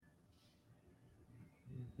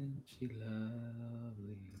Isn't she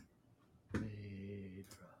lovely? Made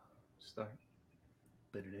from start.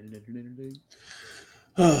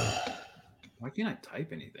 Why can't I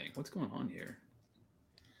type anything? What's going on here?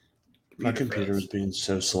 My computer was being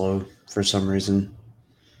so slow for some reason.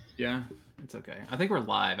 Yeah, it's okay. I think we're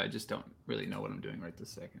live. I just don't really know what I'm doing right this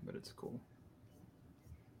second, but it's cool.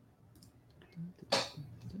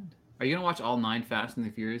 Are you gonna watch all 9 Fast and the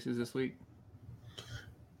Furiouses this week?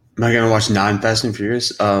 Am I gonna watch 9 Fast and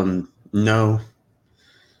Furious? No.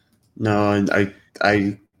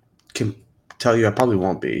 I can tell you I probably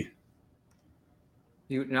won't be.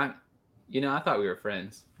 You not? You know, I thought we were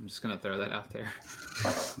friends. I'm just gonna throw that out there.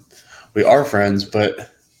 We are friends,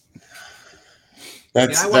 but I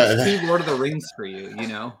watched 2 Lord of the Rings for you,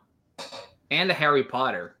 and a Harry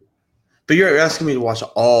Potter. But you're asking me to watch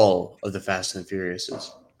all of the Fast and the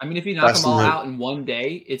Furiouses. I mean, if you knock them all out in one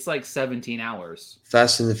day, it's like 17 hours.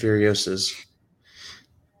 Fast and the Furiouses.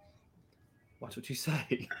 Watch what you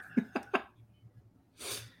say.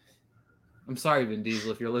 I'm sorry, Vin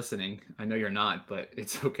Diesel, if you're listening. I know you're not, but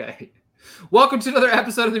it's okay. Welcome to another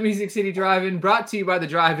episode of the Music City Drive-In, brought to you by the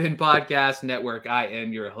Drive-In Podcast Network. I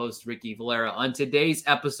am your host, Ricky Valera. On today's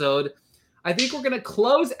episode, I think we're going to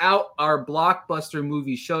close out our blockbuster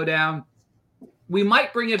movie showdown. We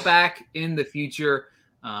might bring it back in the future.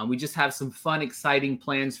 We just have some fun, exciting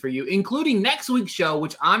plans for you, including next week's show,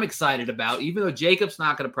 which I'm excited about, even though Jacob's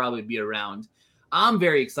not going to probably be around. I'm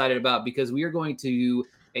very excited about because we are going to do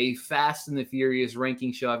a Fast and the Furious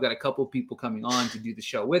ranking show. I've got a couple people coming on to do the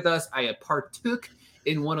show with us. I partook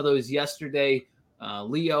in one of those yesterday.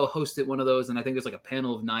 Leo hosted one of those, and I think there's like a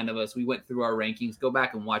panel of 9 of us. We went through our rankings. Go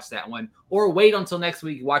back and watch that one, or wait until next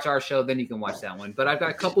week, watch our show, then you can watch that one. But I've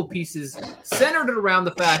got a couple pieces centered around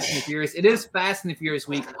the Fast and the Furious. It is Fast and the Furious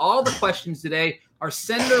week. All the questions today are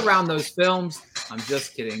centered around those films. I'm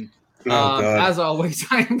just kidding. As always,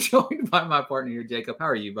 I am joined by my partner here, Jacob. How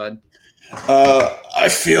are you, bud? I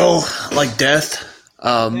feel like death.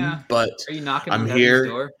 But are you knocking on heaven's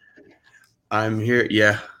door? I'm here.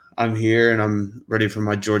 Yeah, I'm here, and I'm ready for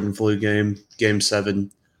my Jordan flu game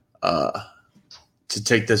 7, to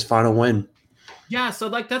take this final win. Yeah, so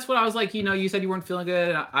that's what I was like. You said you weren't feeling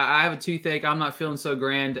good. I have a toothache. I'm not feeling so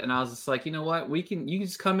grand, and I was just like, you know what? You can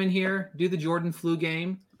just come in here, do the Jordan flu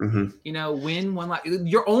game. Mm-hmm. Win one.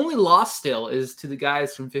 Your only loss still is to the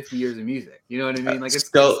guys from 50 Years of Music. You know what I mean? Like it's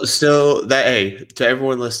still that. Hey, to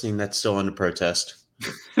everyone listening, that's still under protest.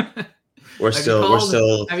 We're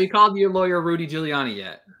still. Have you called your lawyer Rudy Giuliani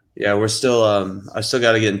yet? Yeah, we're still. I still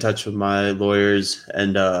got to get in touch with my lawyers,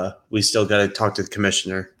 and we still got to talk to the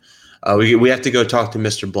commissioner. We have to go talk to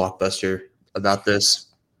Mr. Blockbuster about this.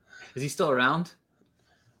 Is he still around?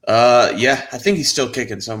 Yeah, I think he's still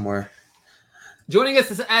kicking somewhere. Joining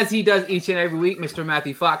us as he does each and every week, Mr.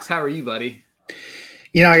 Matthew Fox. How are you, buddy?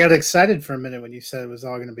 I got excited for a minute when you said it was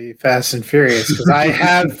all going to be Fast and Furious because I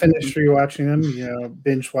have finished rewatching them.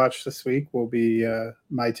 Binge watch this week will be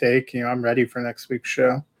my take. I'm ready for next week's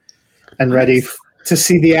show and ready to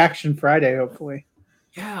see the action Friday, hopefully.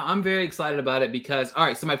 Yeah, I'm very excited about it because, all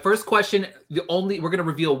right, so my first question, we're going to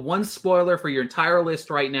reveal one spoiler for your entire list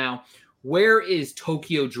right now. Where is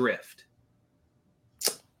Tokyo Drift?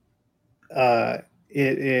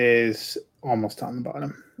 It is almost on the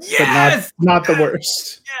bottom. Yes! But not the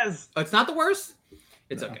worst. Yes! Oh, it's not the worst?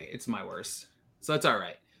 It's okay. It's my worst. So it's all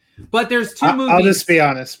right. But there's 2 movies. I'll just be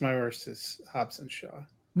honest. My worst is Hobbs and Shaw.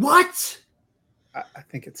 What? I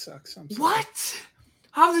think it sucks. What?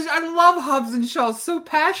 I love Hobbs and Shaw so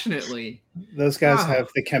passionately. Those guys have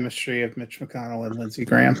the chemistry of Mitch McConnell and Lindsey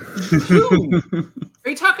Graham. Who? Are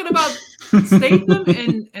you talking about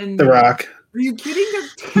Statham and The Rock? Are you kidding? Their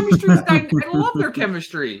chemistry is I love their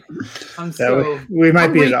chemistry. We might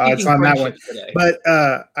be at odds on that one. Today. But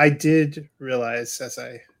I did realize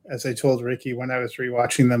as I told Ricky when I was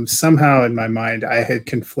rewatching them, somehow in my mind I had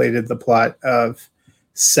conflated the plot of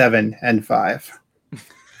 7 and 5.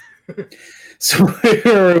 So when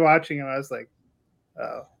we were watching them, I was like,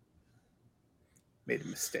 oh, made a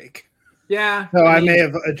mistake. Yeah. So I may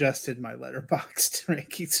have adjusted my letterbox to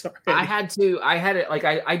Ricky. Sorry. I had it like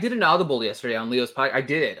I did an audible yesterday on Leo's podcast. I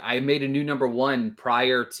did it. I made a new number 1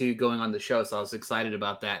 prior to going on the show, so I was excited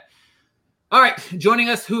about that. All right, joining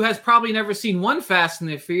us, who has probably never seen one Fast and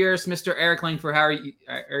the Furious, Mr. Eric Langford. How are you,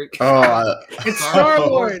 Eric? It's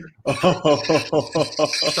Star-Lord.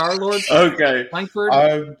 Star-Lord? Okay.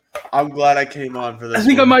 Langford? I'm glad I came on for this. I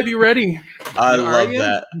think I might be ready. I love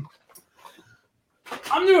that.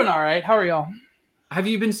 I'm doing all right. How are y'all? Have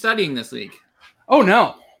you been studying this week? Oh,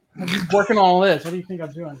 no. I'm working on all this. What do you think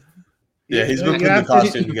I'm doing? Yeah, he's been putting the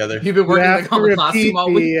costume together. You've been working on the costume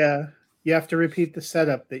all week? You have to repeat the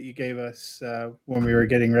setup that you gave us when we were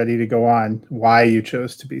getting ready to go on. Why you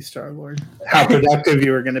chose to be Star-Lord? How productive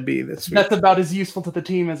you were going to be this week? That's about as useful to the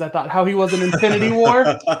team as I thought. How he was in Infinity War.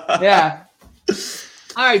 Yeah.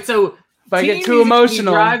 All right, so If I get Team too Music City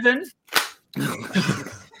emotional. Drive-In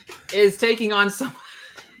is taking on some.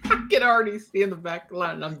 I can already see in the back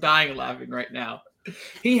line. I'm dying laughing right now.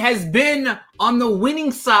 He has been on the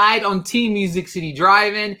winning side on Team Music City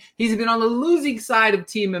Drive-In. He's been on the losing side of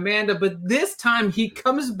Team Amanda, but this time he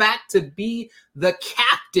comes back to be the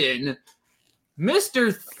captain,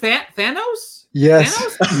 Mr. Thanos? Yes,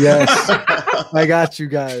 Thanos? yes. I got you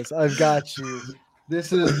guys. I've got you.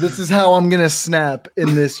 This is how I'm gonna snap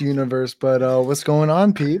in this universe. But what's going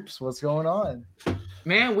on, peeps? What's going on?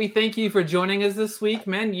 Man, we thank you for joining us this week,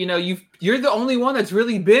 man. You know, you're the only one that's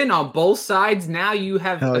really been on both sides. Now you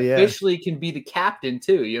have Hell yeah. officially can be the captain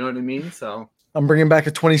too. You know what I mean? So I'm bringing back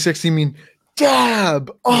a 2016 meme. Dab!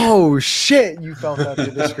 Oh shit! You felt that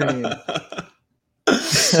through the screen.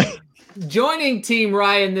 joining Team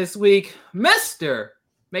Ryan this week, Mr.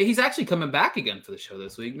 May he's actually coming back again for the show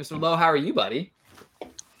this week. Mr. Lowe, how are you, buddy?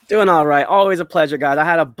 Doing all right. Always a pleasure, guys. I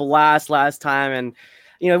had a blast last time,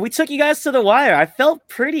 and we took you guys to the wire. I felt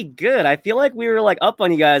pretty good. I feel like we were like up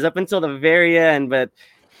on you guys up until the very end, but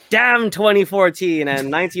damn 2014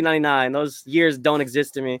 and 1999. Those years don't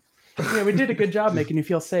exist to me. Yeah, we did a good job making you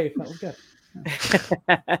feel safe. That was good.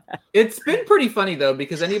 It's been pretty funny though,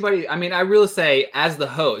 because I really say as the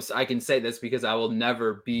host, I can say this because I will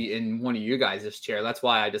never be in one of you guys' chair. That's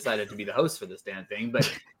why I decided to be the host for this damn thing.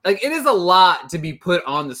 But like, it is a lot to be put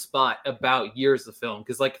on the spot about years of film.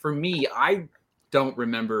 Cause like for me, I don't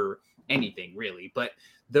remember anything really, but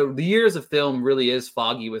the years of film really is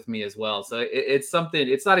foggy with me as well. So it's something,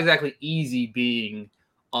 it's not exactly easy being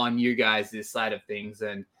on you guys' side of things.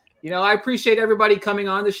 And I appreciate everybody coming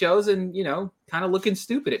on the shows and, kind of looking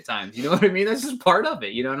stupid at times. You know what I mean? That's just part of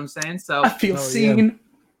it. You know what I'm saying? So, I feel seen.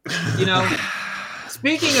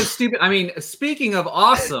 speaking of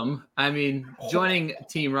awesome, joining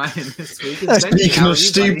Team Ryan this week. Is Benji. Speaking How are of you,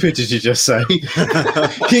 stupid, buddy? did you just say?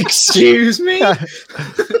 Excuse me?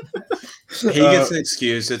 He gets an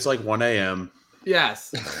excuse. It's like 1 a.m.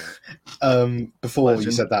 Yes. Before Legend.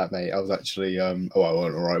 you said that, mate, I was actually I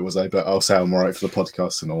wasn't all right, was I? But I'll say I'm all right for the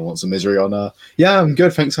podcast and all want some misery on. Yeah, I'm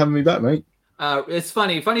good. Thanks for having me back, mate. It's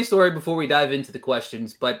funny story before we dive into the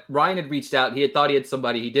questions, but Ryan had reached out. He had thought he had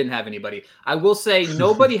somebody. He didn't have anybody. I will say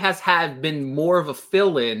nobody has been more of a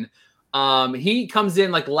fill-in. He comes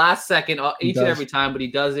in like last second each and every time, but he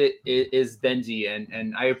does it is Benji.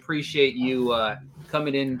 And I appreciate you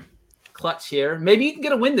coming in clutch here. Maybe you can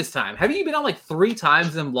get a win this time. Have you been on like 3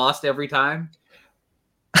 times and lost every time?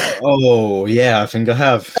 Oh, yeah, I think I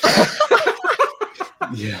have.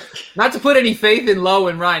 Yeah. Not to put any faith in Lowe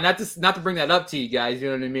and Ryan, not to bring that up to you guys. You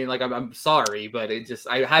know what I mean? Like I'm sorry, but it just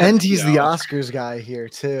I had. And he's the Oscars guy here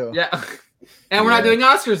too. Yeah, and we're not doing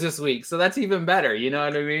Oscars this week, so that's even better. You know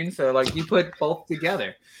what I mean? So like you put both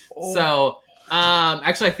together. So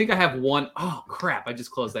actually, I think I have one. Oh crap! I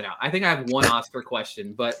just closed that out. I think I have one Oscar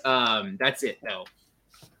question, but that's it though.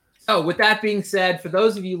 So with that being said, for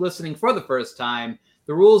those of you listening for the first time,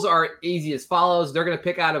 the rules are easy as follows. They're going to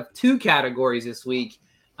pick out of 2 categories this week.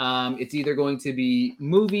 It's either going to be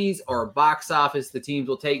movies or box office. The teams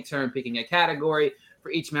will take turn picking a category.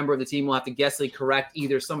 For each member of the team, we'll have to guessly correct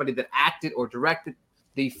either somebody that acted or directed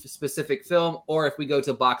the specific film, or if we go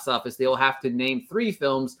to box office, they will have to name 3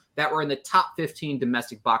 films that were in the top 15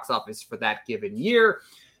 domestic box office for that given year.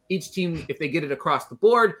 Each team, if they get it across the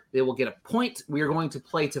board, they will get a point. We are going to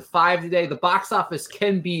play to 5 today. The box office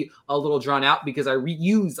can be a little drawn out because I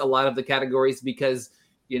reuse a lot of the categories because,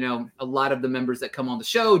 a lot of the members that come on the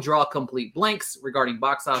show draw complete blanks regarding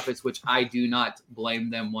box office, which I do not blame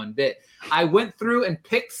them one bit. I went through and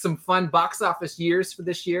picked some fun box office years for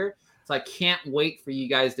this year, so I can't wait for you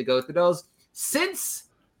guys to go through those. Since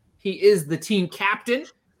he is the team captain,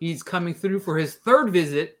 he's coming through for his 3rd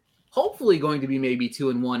visit. Hopefully going to be maybe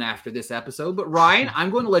 2-1 after this episode. But Ryan, I'm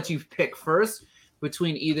going to let you pick first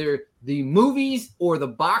between either the movies or the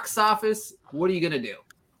box office. What are you going to do?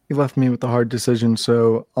 He left me with the hard decision,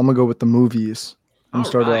 so I'm gonna go with the movies and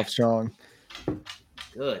start right. off strong.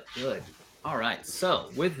 Good. All right. So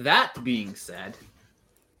with that being said,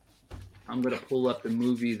 I'm going to pull up the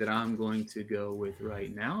movie that I'm going to go with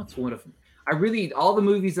right now. It's one of all the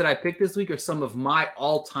movies that I picked this week are some of my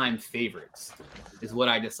all-time favorites, is what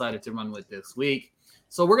I decided to run with this week.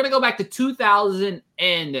 So we're going to go back to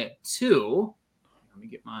 2002. Let me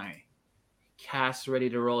get my cast ready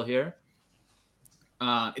to roll here.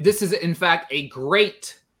 This is, in fact, a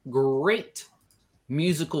great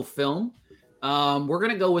musical film. We're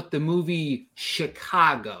going to go with the movie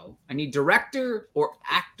Chicago. I need director or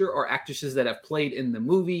actor or actresses that have played in the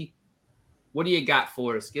movie. What do you got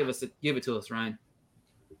for us? Give it to us, Ryan.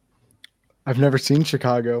 I've never seen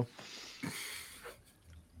Chicago.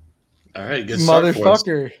 All right, good start for us.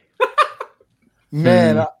 Motherfucker.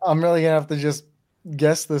 Man, I'm really gonna have to just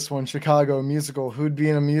guess this one. Chicago musical. Who'd be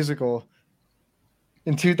in a musical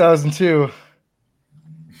in 2002?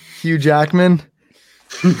 Hugh Jackman.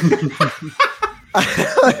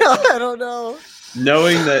 I don't know.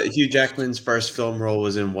 Knowing that Hugh Jackman's first film role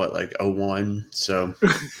was in what, like 01? So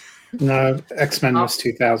No, X-Men was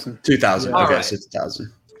 2000. 2000. All Okay, right. so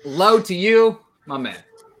 2000. Low to you, my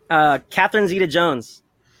man. Catherine Zeta-Jones.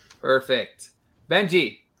 Perfect.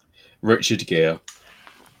 Benji. Richard Gere.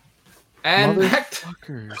 And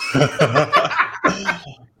Motherfuckers.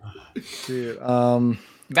 Dude,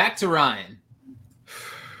 back to Ryan.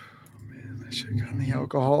 I should have gotten the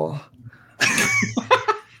alcohol.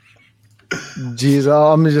 Jeez,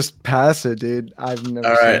 I'm gonna just pass it, dude. I've never.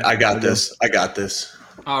 All right, seen I got Chicago. this. I got this.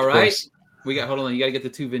 All Of right. course. Hold on. You got to get the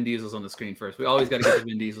two Vin Diesels on the screen first. We always got to get the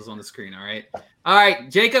Vin Diesels on the screen. All right. All right.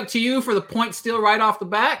 Jacob, to you for the point steal right off the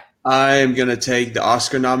bat. I am going to take the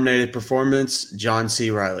Oscar-nominated performance, John C.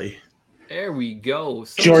 Reilly. There we go.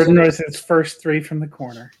 So- Jordan was his first three from the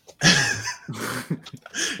corner.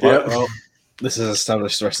 Well, this is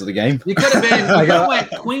established the rest of the game. You could have been. You I could have got-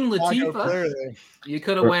 went Queen Chicago, Latifah. clearly. You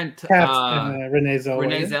could have went Cats and Renee Zellweger.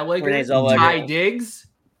 Renee Zellweger, Renee Zellweger. Ty Diggs,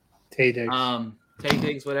 Tay Diggs. Tay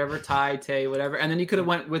Diggs, whatever, Tay, whatever, and then you could have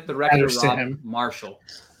went with the record Anderson Rob him. Marshall.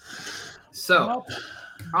 So,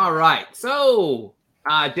 all right. So,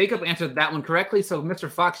 Jacob answered that one correctly. So, Mr.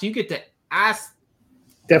 Fox, you get to ask.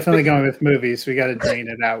 Definitely going with movies. We got to drain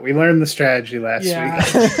it out. We learned the strategy last week.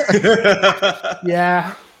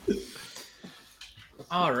 Yeah.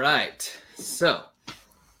 All right. So,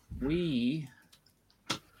 we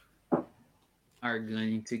are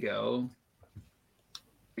going to go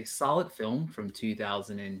a solid film from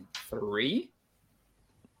 2003.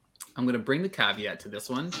 I'm going to bring the caveat to this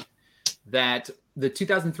one that the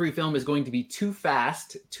 2003 film is going to be Too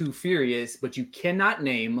Fast, Too Furious, but you cannot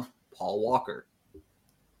name Paul Walker.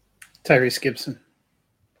 Tyrese Gibson.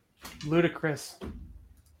 Ludicrous.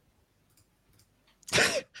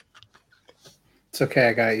 It's okay.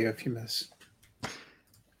 I got you if you miss.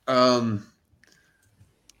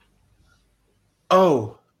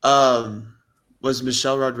 Was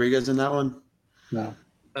Michelle Rodriguez in that one? No.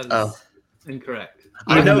 That is Oh. incorrect.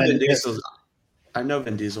 I know Even Vin Mendes. Diesel. I know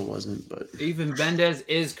Vin Diesel wasn't, but Even Mendez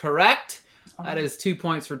is correct. That is 2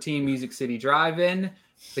 points for Team Music City Drive-In.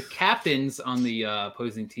 The captains on the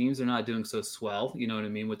opposing teams are not doing so swell, you know what I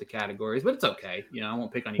mean, with the categories, but it's okay. You know, I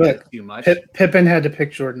won't pick on you But guys too much. Pippen had to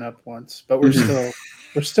pick Jordan up once, but we're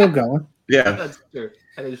still going. yeah. That's true.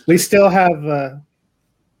 That is We true. still have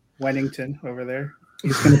Wennington over there.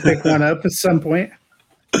 He's going to pick one up at some point.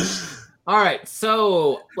 All right,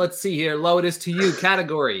 so let's see here. Low, it is to you.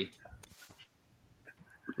 Category.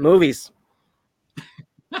 Movies.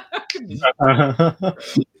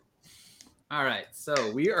 All right, so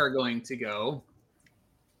we are going to go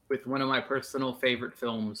with one of my personal favorite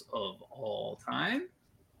films of all time.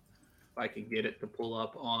 If I can get it to pull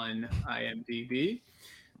up on IMDb.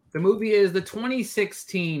 The movie is the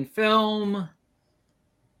 2016 film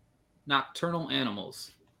Nocturnal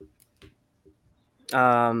Animals.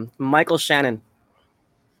 Michael Shannon.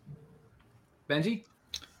 Benji?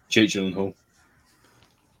 Jake Gyllenhaal.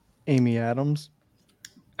 Amy Adams.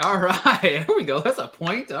 All right, there we go. That's a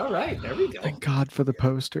point. All right, there we go. Thank God for the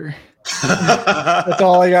poster. That's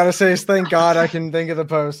all I gotta say is thank God I can think of the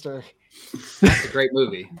poster. It's a great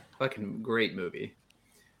movie. Fucking great movie.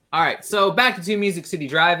 All right, so back to Two Music City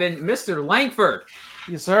Drive-In. Mr. Langford.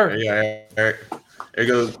 Yes, sir. Yeah, Eric. There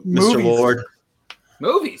goes Mr. Movies. Lord.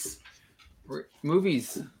 Movies.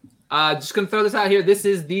 Just going to throw this out here. This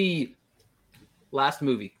is the last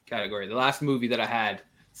movie category, the last movie that I had.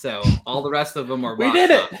 So all the rest of them are We box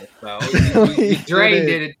did it. office. So we drained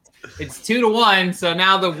it. It's 2-1. So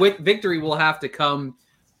now the victory will have to come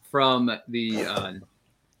from the.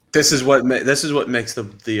 This is what makes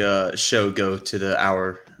the show go to the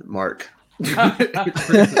hour mark.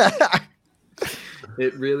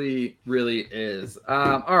 It really, really is.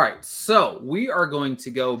 All right, so we are going to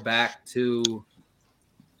go back to.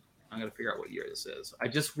 I'm going to figure out what year this is. I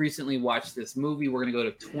just recently watched this movie. We're going to go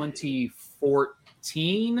to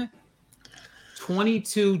 2014.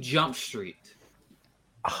 22 Jump Street.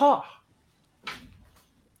 Huh.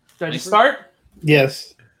 Should I just start?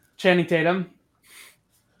 Yes. Channing Tatum.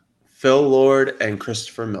 Phil Lord and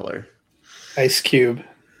Christopher Miller. Ice Cube.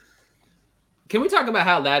 Can we talk about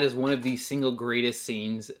how that is one of the single greatest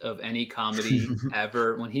scenes of any comedy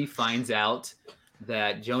ever? When he finds out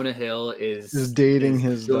that Jonah Hill is dating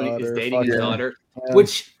his daughter. Yeah.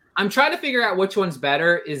 Which I'm trying to figure out which one's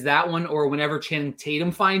better. Is that one or whenever Channing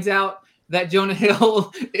Tatum finds out that Jonah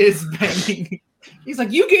Hill is banging? He's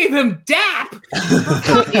like, you gave him DAP for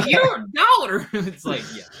fucking your dollar. It's like,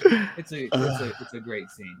 yeah, it's a great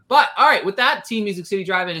scene. But all right, with that, Team Music City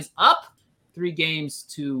Drive-In is up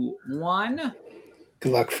 3-1.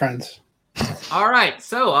 Good luck, friends. All right,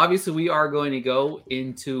 so obviously we are going to go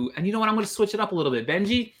into, and you know what? I'm going to switch it up a little bit.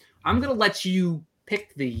 Benji, I'm going to let you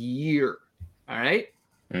pick the year. All right.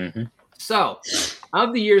 Mm-hmm. So,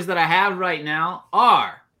 of the years that I have right now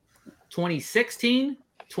are 2016,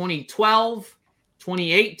 2012,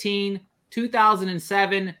 2018,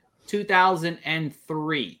 2007,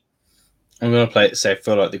 2003. I'm going to play it safe. I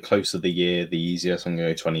feel like the closer the year, the easier. So I'm going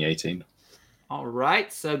to go 2018. All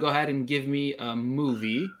right, so go ahead and give me a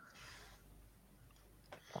movie.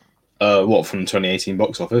 What, from 2018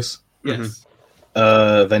 box office? Yes.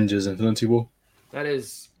 Avengers Infinity War. That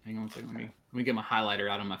is, hang on a second, let me get my highlighter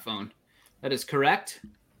out on my phone. That is correct.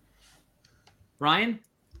 Ryan?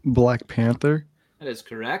 Black Panther. That is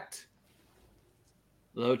correct.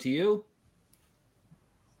 Low to you.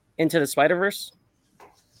 Into the Spider-Verse.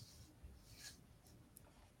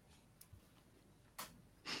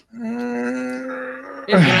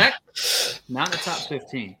 Incorrect. Not in the top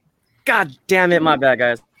 15. God damn it, my bad,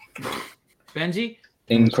 guys. Benji?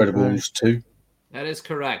 Incredibles 2. That is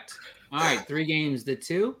correct. All right,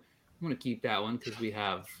 3-2. I'm going to keep that one because we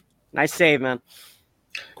have Nice save, man.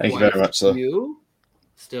 Thank you very much, sir. you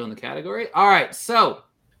still in the category. All right, so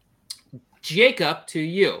Jacob, to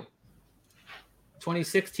you.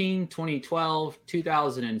 2016, 2012,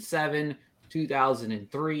 2007,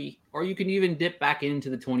 2003, or you can even dip back into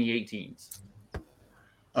the 2018s.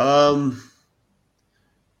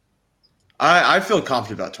 I feel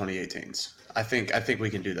confident about 2018s. I think we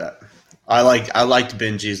can do that. I liked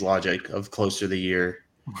Benji's logic of closer the year.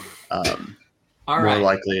 All more right.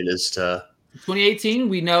 likely it is to 2018,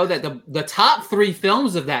 we know that the top 3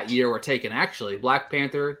 films of that year were taken, actually. Black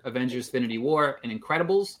Panther, Avengers Infinity War, and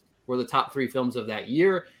Incredibles were the top 3 films of that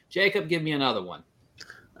year. Jacob, give me another one.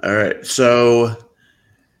 All right. So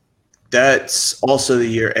that's also the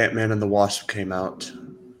year Ant-Man and the Wasp came out.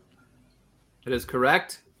 That is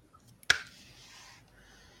correct.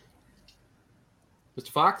 Mr.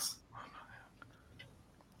 Fox?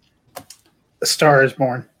 A Star is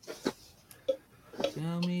Born.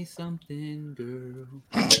 Tell me something, girl.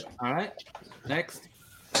 All right. Next.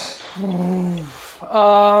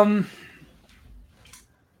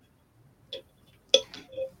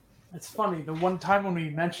 It's funny. The one time when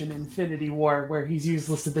we mentioned Infinity War, where he's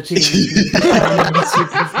useless at the team,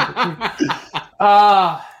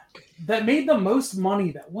 that made the most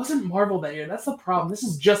money. That wasn't Marvel that year. That's the problem. This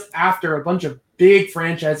is just after a bunch of big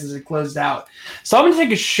franchises had closed out. So I'm going to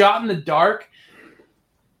take a shot in the dark.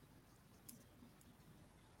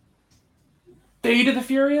 Fate of the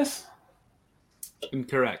Furious?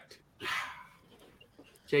 Incorrect.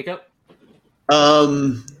 Jacob?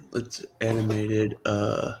 Let's animated.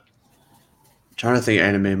 Trying to think of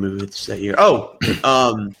anime movies that year. Oh,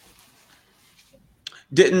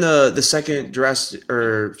 didn't the second Jurassic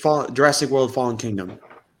World Fallen Kingdom?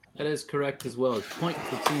 That is correct as well. Point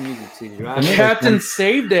for Team Music City. The Right? captain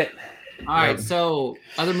saved it. All right. So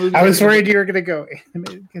other movies. I was worried you were going to go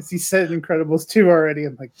animated because he said Incredibles 2 already.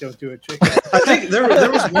 I'm like, don't do it, Jacob. I think there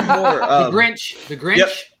was one more. The Grinch. The Grinch. Yep,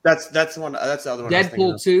 that's the one. That's the other one.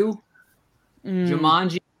 Deadpool 2. Mm.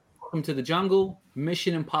 Jumanji. Welcome to the Jungle.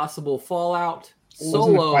 Mission Impossible Fallout. Wasn't A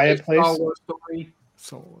Solo. Quiet A Star Place? Wars Story.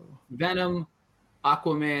 Solo. Venom.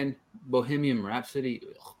 Aquaman. Bohemian Rhapsody.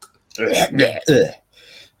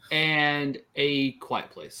 And A Quiet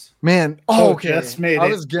Place. Man, Oh, okay. just made I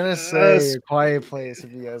it. was gonna say Yes. Quiet Place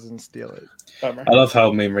if you guys didn't steal it. Bummer. I love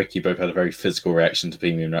how me and Ricky both had a very physical reaction to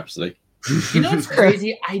Bohemian Rhapsody. You know what's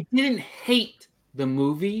crazy? I didn't hate the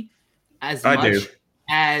movie as I much do.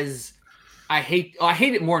 as I hate. I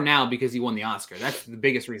hate it more now because he won the Oscar. That's the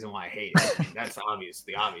biggest reason why I hate it. That's the obvious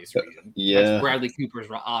reason. Yeah. That's Bradley Cooper's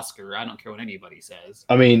Oscar. I don't care what anybody says.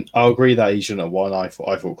 I mean, I'll agree that he shouldn't have won. I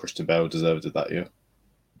thought Christian Bale deserved it that year.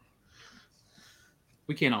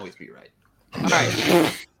 We can't always be right. All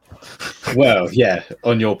right. Well, yeah,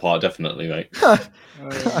 on your part, definitely, mate. Oh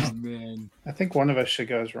man. I think one of us should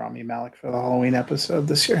go as Rami Malek for the Halloween episode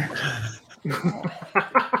this year.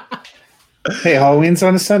 Hey, Halloween's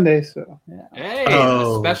on a Sunday, so yeah. Hey,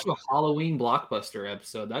 Oh. a special Halloween blockbuster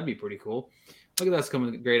episode. That'd be pretty cool. Look at us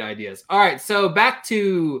coming with great ideas. All right, so back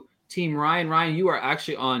to Team Ryan. Ryan, you are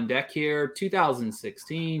actually on deck here.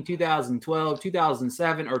 2016, 2012,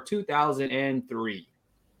 2007, or 2003.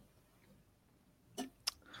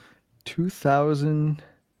 2000.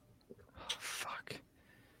 Fuck.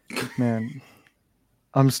 Man.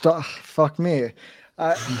 I'm stuck. Fuck me.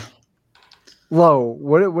 Low.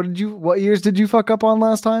 What years did you fuck up on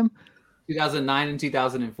last time? 2009 and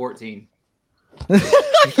 2014.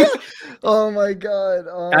 Oh my god.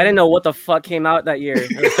 I didn't know what the fuck came out that year.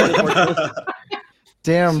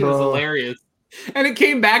 Damn, Shit was bro. hilarious. And it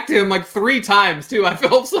came back to him like 3 times too. I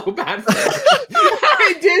felt so bad for him.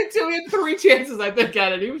 I did too. He had 3 chances, I think,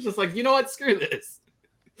 at it. He was just like, you know what? Screw this.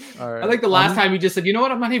 All right. I think the last time he just said, you know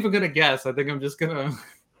what? I'm not even gonna guess. I think I'm just gonna.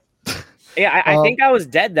 Yeah, I think I was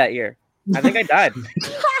dead that year. I think I died.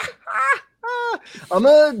 I'm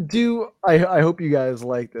gonna do. I hope you guys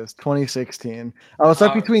like this. 2016. I was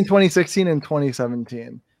stuck between 2016 and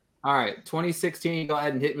 2017. All right, 2016. Go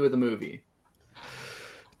ahead and hit me with a movie.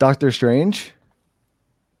 Doctor Strange.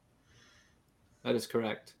 That is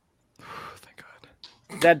correct. Thank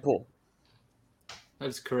God. Deadpool. That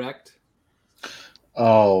is correct.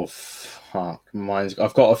 Oh fuck!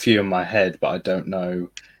 I've got a few in my head, but I don't know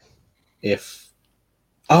if.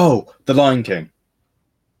 Oh, The Lion King.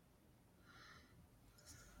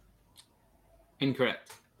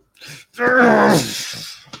 Incorrect.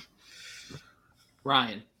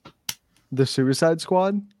 Ryan. The Suicide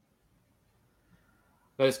Squad.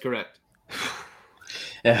 That is correct.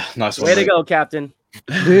 Yeah, nice one. Way to mate. go, Captain.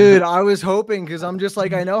 Dude, I was hoping because I'm just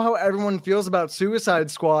like, I know how everyone feels about Suicide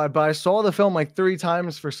Squad, but I saw the film like 3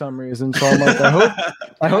 times for some reason. So I'm like,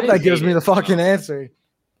 I hope that gives me the fucking answer.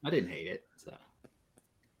 I didn't hate it. So.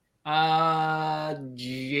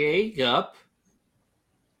 Jacob.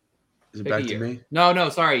 Is it Pick a back to year. me? No,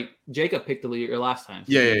 sorry. Jacob picked the year last time.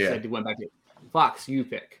 Yeah, He yeah. said he went back to Fox, you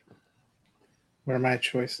pick. What are my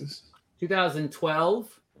choices?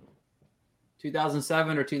 2012,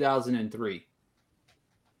 2007, or 2003?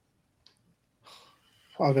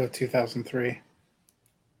 I'll go 2003.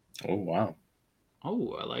 Oh wow!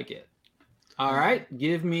 Oh, I like it. All right.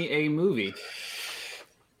 Give me a movie.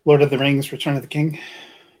 Lord of the Rings: Return of the King.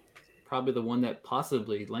 Probably the one that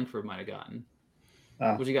possibly Langford might have gotten.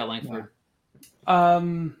 Oh, What you got, Langford?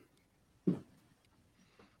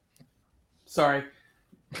 Sorry.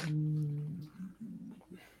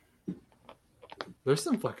 There's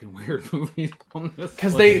some fucking weird movies on this.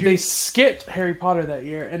 Because one. they skipped Harry Potter that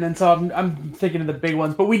year, and then so I'm thinking of the big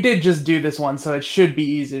ones, but we did just do this one, so it should be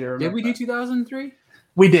easy to remember. Did we do 2003?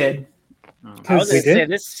 We did. Oh. I was We gonna say, did?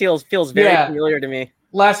 this feels very Yeah. familiar to me.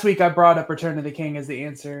 Last week I brought up Return of the King as the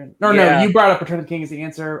answer. No, Yeah. you brought up Return of the King as the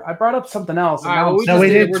answer. I brought up something else. and All right, now well, I'm we No, just we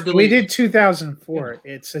did- we're did. We deleting. did 2004.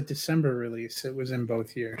 It's a December release. It was in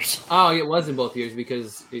both years. Oh, it was in both years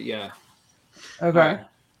because, yeah. okay.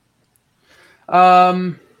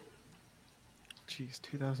 Jeez,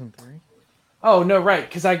 2003. Oh no, right?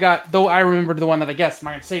 Because I remembered the one that I guessed. I'm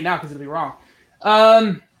not gonna say it now because it'll be wrong.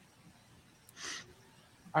 All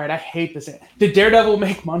right, I hate this. Did Daredevil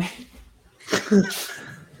make money?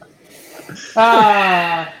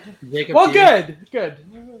 Jacob, Well, you- good.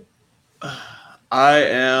 I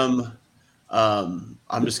am.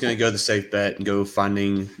 I'm just gonna go the safe bet and go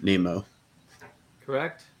Finding Nemo.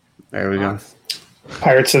 Correct. There we go. Fox?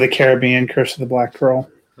 Pirates of the Caribbean: Curse of the Black Pearl.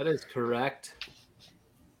 That is correct.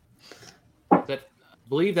 I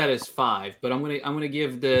believe that is 5, but I'm gonna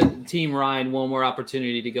give the Team Ryan one more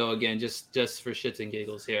opportunity to go again, just for shits and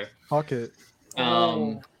giggles here. Fuck it.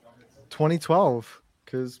 2012.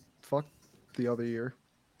 Because fuck the other year.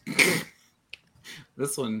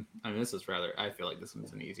 This one, this is rather. I feel like this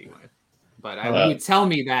one's an easy one, but Uh, you would tell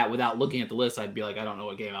me that without looking at the list, I'd be like, I don't know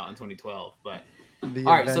what came out in 2012. But The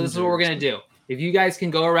all right, so this is what we're gonna Avengers. do. If you guys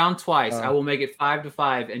can go around twice, I Oh. will make it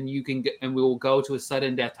 5-5, and we will go to a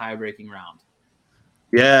sudden death tie-breaking round.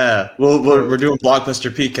 Yeah, well, we're doing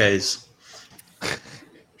blockbuster PKs.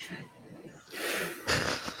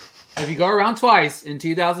 If you go around twice in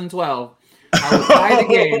 2012, I will tie the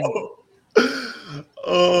game.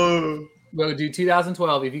 Oh, We'll do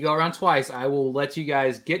 2012. If you go around twice, I will let you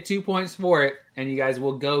guys get 2 points for it, and you guys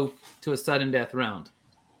will go to a sudden death round.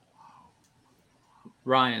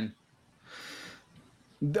 Ryan,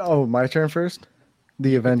 Oh, my turn first?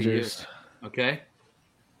 The Avengers. okay?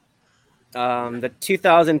 The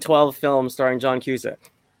 2012 film starring John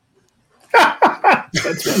Cusack.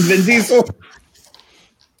 That's from Vin Diesel.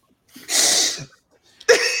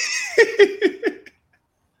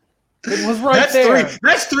 It was right that's there. 3.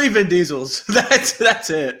 That's 3 Vin Diesels. That's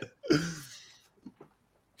it.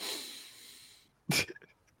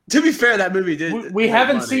 To be fair, that movie did. We make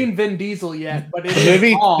haven't money. seen Vin Diesel yet, but it The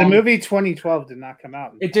movie, is long. the movie 2012 did not come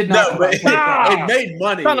out. It did not. No, but come out. it made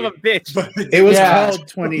money. Son of a bitch. but It was Yeah. called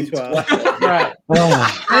 2012. Right.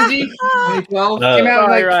 Benji, 2012. Came out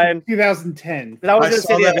Sorry, in Ryan. like 2010. I was I gonna saw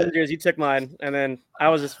say the that. Avengers. You took mine, and then I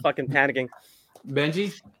was just fucking panicking.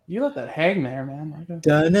 Benji. You let that hang there, man.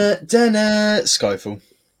 Dun-na, dun-na. Skyfall.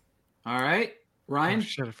 All right. Oh, Ryan.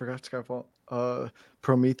 shit, I forgot Skyfall.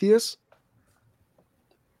 Prometheus.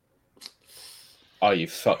 Oh, you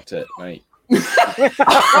fucked it, mate.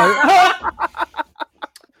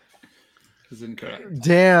 Is incorrect.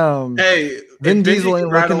 Damn. Hey, Vin if Benji Diesel could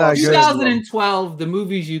ain't rattle looking that off good. six of them- 2012, the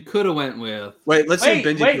movies you could have went with. Wait, let's see if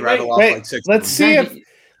Wait, Benji wait, can rattle wait, off wait. like 6. Let's see if Benji,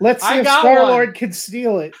 let's see I if got Star one. Lord could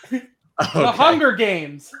steal it. The Hunger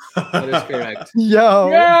Games. that is correct. Yo.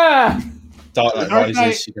 Yeah. Dark Knight Dark Rises.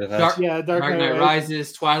 Knight. You could have had. Dark- Yeah, Dark Knight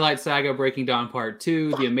Rises, Twilight Saga, Breaking Dawn Part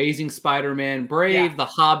 2, The Amazing Spider-Man, Brave, Yeah. The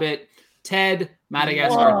Hobbit, Ted,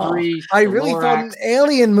 Madagascar Whoa. 3, I The really thought an Lorax,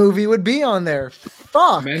 alien movie would be on there.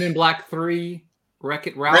 Fuck. Men in Black 3,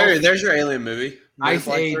 Wreck-It Ralph, There's your alien movie. Men in Ice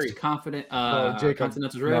Black Age, 3. Jacob,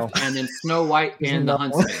 Continental Drift, no. and then Snow White Isn't and The that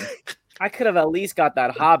one? Huntsman. I could have at least got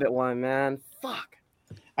that Hobbit one, man. Fuck.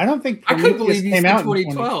 I don't think I couldn't Prometheus believe you came said out in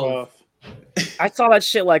 2012. 2012. I saw that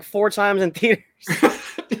shit like 4 times in theaters.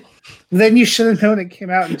 Then you should have known it came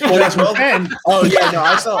out in 2010. Oh yeah, no,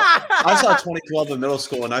 I saw 2012 in middle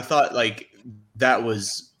school, and I thought like that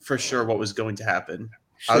was for sure what was going to happen.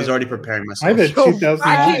 I was already preparing I myself. bet Oh, 2009.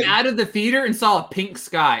 I came out of the theater and saw a pink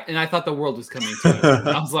sky, and I thought the world was coming to me.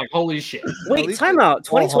 I was like, holy shit. Wait, least time out.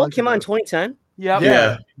 all 2012 came out in haunted 2010. Yep.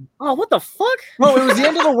 Yeah, Oh, what the fuck? Bro, it was the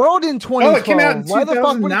end of the world in 2012. it came out in Why the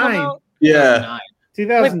fuck would it come 2009. out? yeah.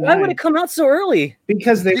 2009. Like, why would it come out so early?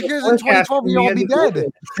 Because they Because were in 2012 we all forecasting be the end dead.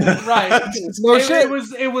 of the world. Right. No it,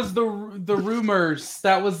 shit. it was the rumors.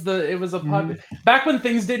 That was it was a pub. Back when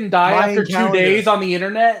things didn't die Mayan after 2 calendar. days on the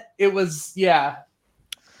internet. It was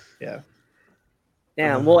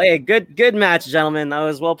Damn. Well, hey, good match, gentlemen. That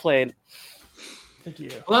was well played. Thank you.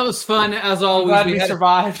 Well, that was fun as I'm always. glad We we had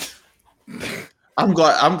survived. I'm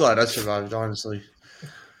glad I survived. Honestly,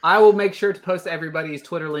 I will make sure to post everybody's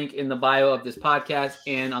Twitter link in the bio of this podcast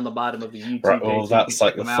and on the bottom of the YouTube Right, page. well, so you that's can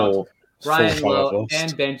like check the them out. full. Ryan, full Lo, five lost.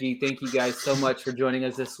 and Benji, thank you guys so much for joining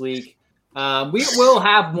us this week. We will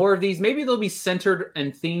have more of these. Maybe they'll be centered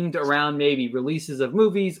and themed around maybe releases of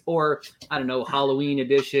movies or, I don't know, Halloween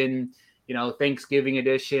edition, Thanksgiving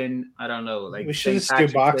edition. I don't know. Like We should St.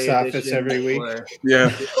 just do box Patrick's Day office edition every week. or- yeah.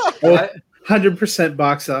 What? 100%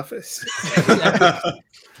 box office.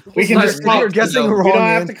 We can We'll just start- call You're it. guessing We wrong. don't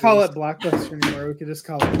have to call answers. it Blockbuster anymore. We can just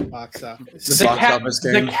call it box office. The box office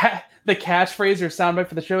game. The catchphrase or soundbite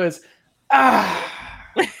for the show is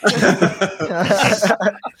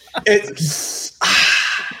It's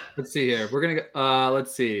Let's see here. We're gonna go.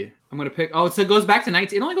 Let's see. I'm gonna pick. Oh, so it goes back to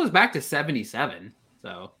 19. It only goes back to 77.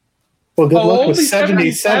 So Well, good luck only with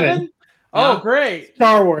 77. Oh, Yeah. great.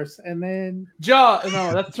 Star Wars, and then No,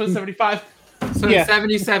 that's 75. Yeah.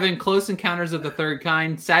 77. Close Encounters of the Third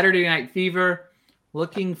Kind. Saturday Night Fever.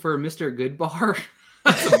 Looking for Mr. Goodbar.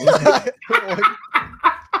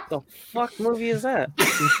 The fuck movie is that?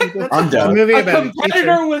 I'm a done. movie A about a teacher.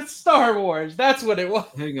 competitor with Star Wars. That's what it was.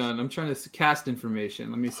 Hang on. I'm trying to cast information.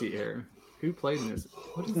 Let me see here. Who played in this?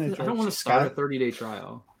 What is this? I don't George want to start a Scott? 30-day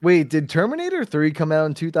trial. Wait, did Terminator 3 come out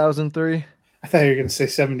in 2003? I thought you were going to say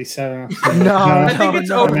 77. No, I think it's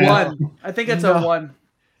no, 01. I think it's No. 01.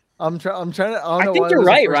 I'm trying to. I know think why you're that was the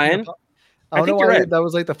right, first thing Ryan. that pop- I don't think know you're why right. that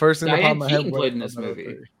was like the first thing that Diane popped in my head. Keaton when played in it this was movie.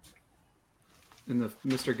 03. In the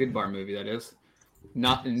Mr. Goodbar movie, that is.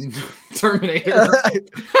 Not in Terminator.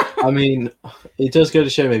 I mean, it does go to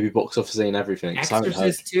show maybe box office ain't everything. 'cause I haven't heard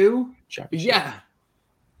Exorcist 2? jack shit. Yeah.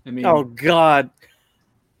 I mean, Oh God.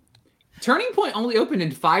 Turning Point only opened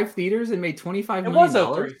in 5 theaters and made $25 It million. was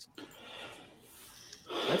 03.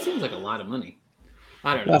 That seems like a lot of money.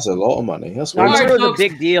 I don't know. That's a lot of money. That's All I'm way right, sure it was a folks.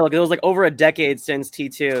 big deal because it was like over a decade since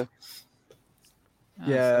T2.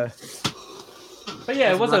 Yeah. But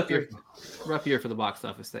yeah, it was rough 03. year, rough year for the box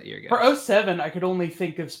office that year, guys. For 07, I could only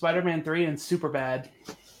think of Spider-Man 3 and Superbad.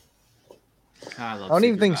 I love I don't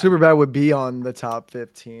even think Superbad. Superbad would be on the top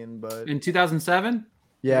 15, but In 2007?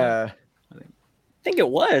 yeah. I think it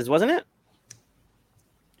was, wasn't it?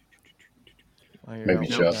 I hear maybe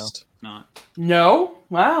that No. one just. Not. No?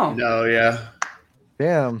 Wow. No, yeah.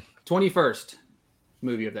 now. Damn. 21st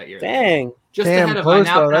movie of that year. Dang. Just Damn, ahead of close, I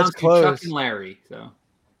Now though. That's Pronounce You Chuck close. and Larry. So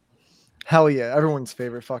Hell yeah. Everyone's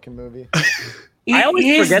favorite fucking movie. I always It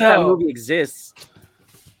is, forget that though. movie exists.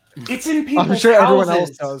 It's in people's I'm sure everyone else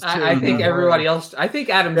houses. does too. I think but- everybody else. I think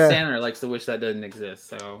Adam Yeah. Sandler likes to wish that doesn't exist.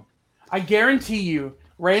 So I guarantee you,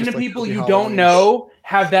 Random Just like people Happy you Holidays. don't know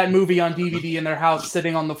have that movie on DVD in their house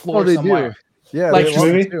sitting on the floor Oh, they somewhere. do. Yeah, Like they love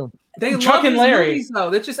movie? it too. They Chuck love and his Larry. movies, though.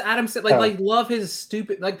 That's just Adam said, like love his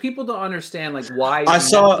stupid. Like people don't understand like why I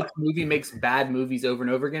saw- Netflix movie makes bad movies over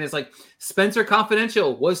and over again. It's like Spencer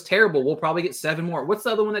Confidential was terrible. We'll probably get 7 more. What's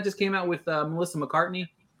the other one that just came out with Melissa McCartney?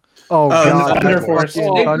 Oh, God. Thunder that's Force.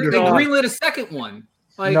 fucking They Thunder Force. greenlit a second one.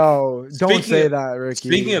 Like, No, don't Speaking say of- that, Ricky.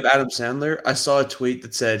 Speaking of Adam Sandler, I saw a tweet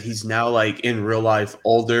that said he's now like in real life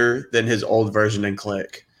older than his old version in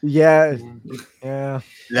Click. yeah, that's a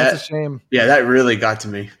That shame. that really got to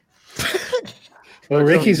me. Well,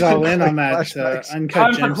 Ricky's all in on that Flashbacks. Uncut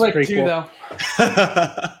I'm for Gems Click too, prequel.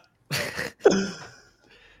 though.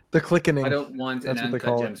 The clickening. I don't want an That's what they Uncut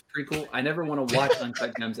call it. Gems prequel. I never want to watch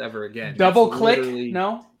Uncut Gems ever again. Double It's Click? literally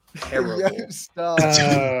No. terrible. Yeah, stop.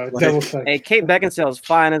 Double click. Hey, Kate Beckinsale's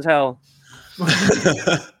fine as hell.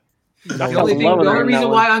 The I only, love her in that reason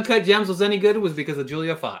one. why Uncut Gems was any good was because of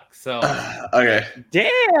Julia Fox. So Okay. Damn.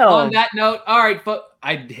 on that note, all right, but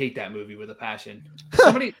I hate that movie with a passion.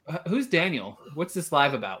 Somebody, who's Daniel? What's this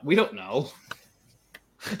live about? We don't know.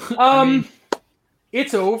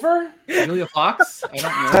 It's over. Julia Fox? I don't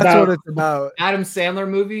know. That's About- what it's about. Adam Sandler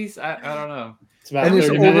movies? I don't know. It's about And it's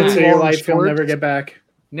 30 minutes of your overly life you'll short. never get back.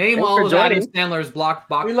 Name Thanks all for of Adam joining. Sandler's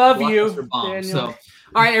We love you, blockbuster bombs. Daniel. So,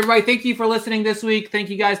 all right, everybody, thank you for listening this week. Thank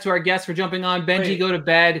you guys to our guests for jumping on. Benji, Wait. go to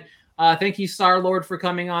bed. Thank you, Star Lord, for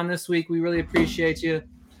coming on this week. We really appreciate you.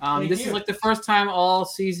 Thank This you. is like the first time all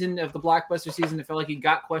season of the blockbuster season I feel like he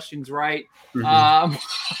got questions right. Mhm.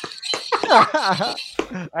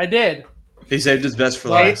 I did. He saved his best for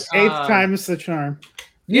Right. last. Eighth time's the charm.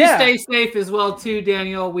 You Yeah. stay safe as well too,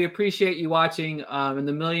 Daniel. We appreciate you watching, and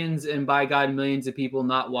the millions and by God millions of people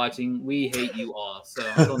not watching. We hate you all. So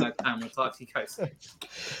until next time, we'll talk to you guys soon.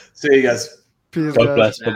 See you guys. Peace, God guys. bless.